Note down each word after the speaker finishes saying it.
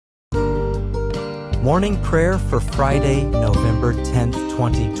Morning Prayer for Friday, November 10th,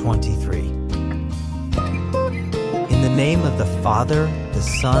 2023. In the name of the Father, the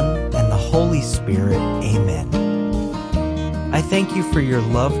Son, and the Holy Spirit, Amen. I thank you for your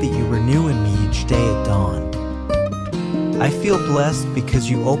love that you renew in me each day at dawn. I feel blessed because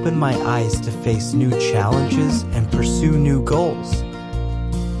you open my eyes to face new challenges and pursue new goals.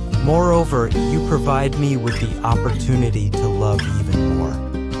 Moreover, you provide me with the opportunity to love even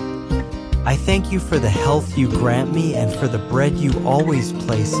more. I thank you for the health you grant me and for the bread you always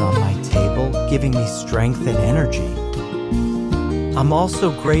place on my table, giving me strength and energy. I'm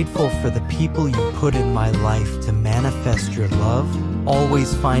also grateful for the people you put in my life to manifest your love,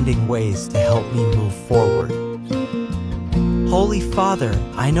 always finding ways to help me move forward. Holy Father,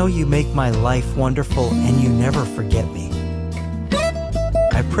 I know you make my life wonderful and you never forget me.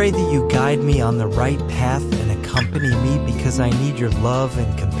 I pray that you guide me on the right path and accompany me because I need your love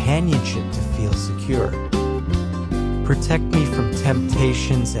and companionship to feel secure. Protect me from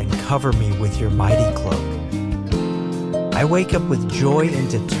temptations and cover me with your mighty cloak. I wake up with joy and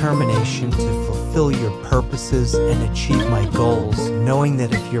determination to fulfill your purposes and achieve my goals, knowing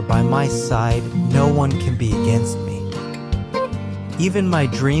that if you're by my side, no one can be against me. Even my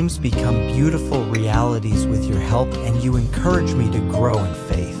dreams become beautiful realities with your help, and you encourage me to grow in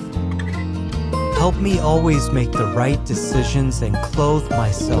faith. Help me always make the right decisions and clothe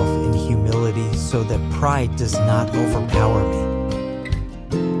myself in humility so that pride does not overpower me.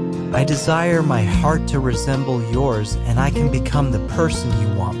 I desire my heart to resemble yours, and I can become the person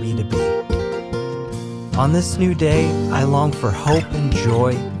you want me to be. On this new day, I long for hope and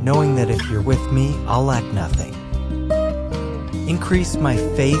joy, knowing that if you're with me, I'll lack nothing. Increase my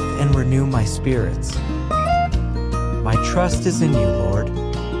faith and renew my spirits. My trust is in you, Lord.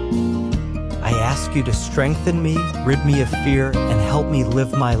 I ask you to strengthen me, rid me of fear, and help me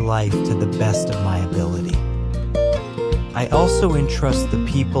live my life to the best of my ability. I also entrust the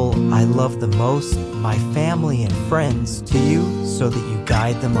people I love the most, my family and friends, to you so that you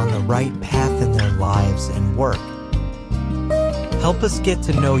guide them on the right path in their lives and work. Help us get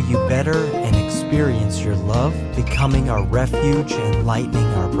to know you better and experience your love, becoming our refuge and lightening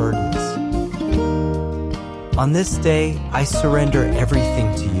our burdens. On this day, I surrender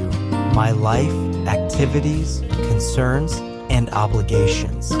everything to you, my life, activities, concerns, and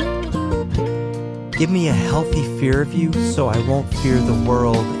obligations. Give me a healthy fear of you so I won't fear the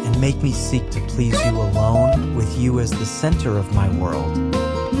world, and make me seek to please you alone, with you as the center of my world.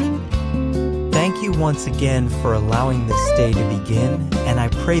 Thank you once again for allowing this day to begin, and I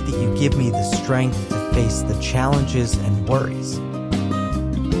pray that you give me the strength to face the challenges and worries.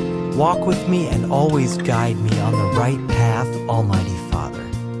 Walk with me and always guide me on the right path, Almighty Father.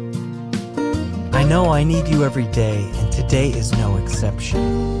 I know I need you every day, and today is no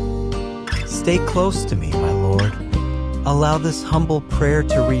exception. Stay close to me, my Lord. Allow this humble prayer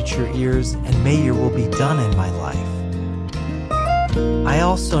to reach your ears, and may your will be done in my life. I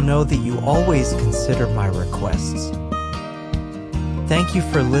also know that you always consider my requests. Thank you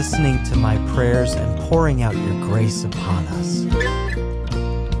for listening to my prayers and pouring out your grace upon us.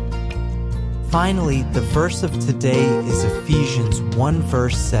 Finally, the verse of today is Ephesians 1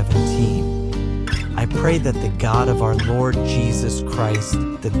 verse 17. I pray that the God of our Lord Jesus Christ,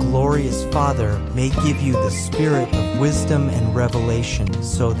 the glorious Father, may give you the spirit of wisdom and revelation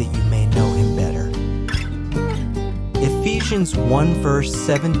so that you may know him better. Ephesians 1 verse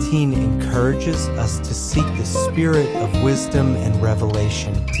 17 encourages us to seek the spirit of wisdom and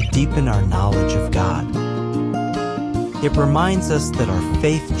revelation to deepen our knowledge of God. It reminds us that our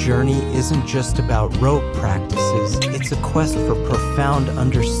faith journey isn't just about rote practices, it's a quest for profound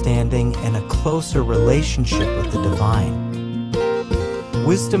understanding and a closer relationship with the divine.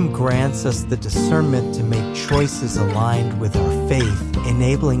 Wisdom grants us the discernment to make choices aligned with our faith,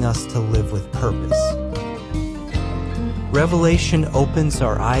 enabling us to live with purpose. Revelation opens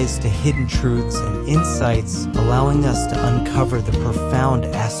our eyes to hidden truths and insights, allowing us to uncover the profound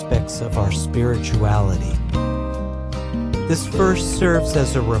aspects of our spirituality. This verse serves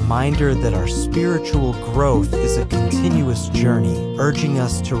as a reminder that our spiritual growth is a continuous journey, urging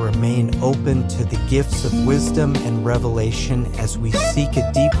us to remain open to the gifts of wisdom and revelation as we seek a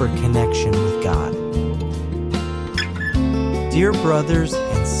deeper connection with God. Dear brothers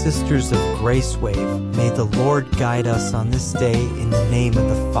and sisters of Grace Wave, may the Lord guide us on this day in the name of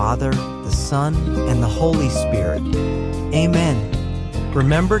the Father, the Son, and the Holy Spirit. Amen.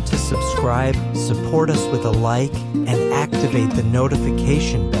 Remember to subscribe, support us with a like, and activate the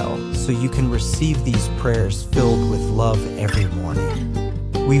notification bell so you can receive these prayers filled with love every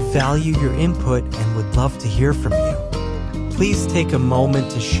morning. We value your input and would love to hear from you. Please take a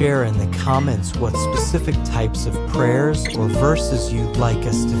moment to share in the comments what specific types of prayers or verses you'd like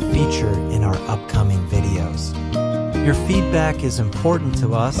us to feature in our upcoming videos. Your feedback is important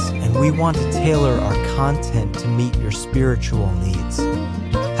to us, and we want to tailor our content to meet your spiritual needs.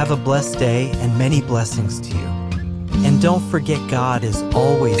 Have a blessed day and many blessings to you. And don't forget, God is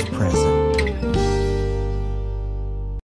always present.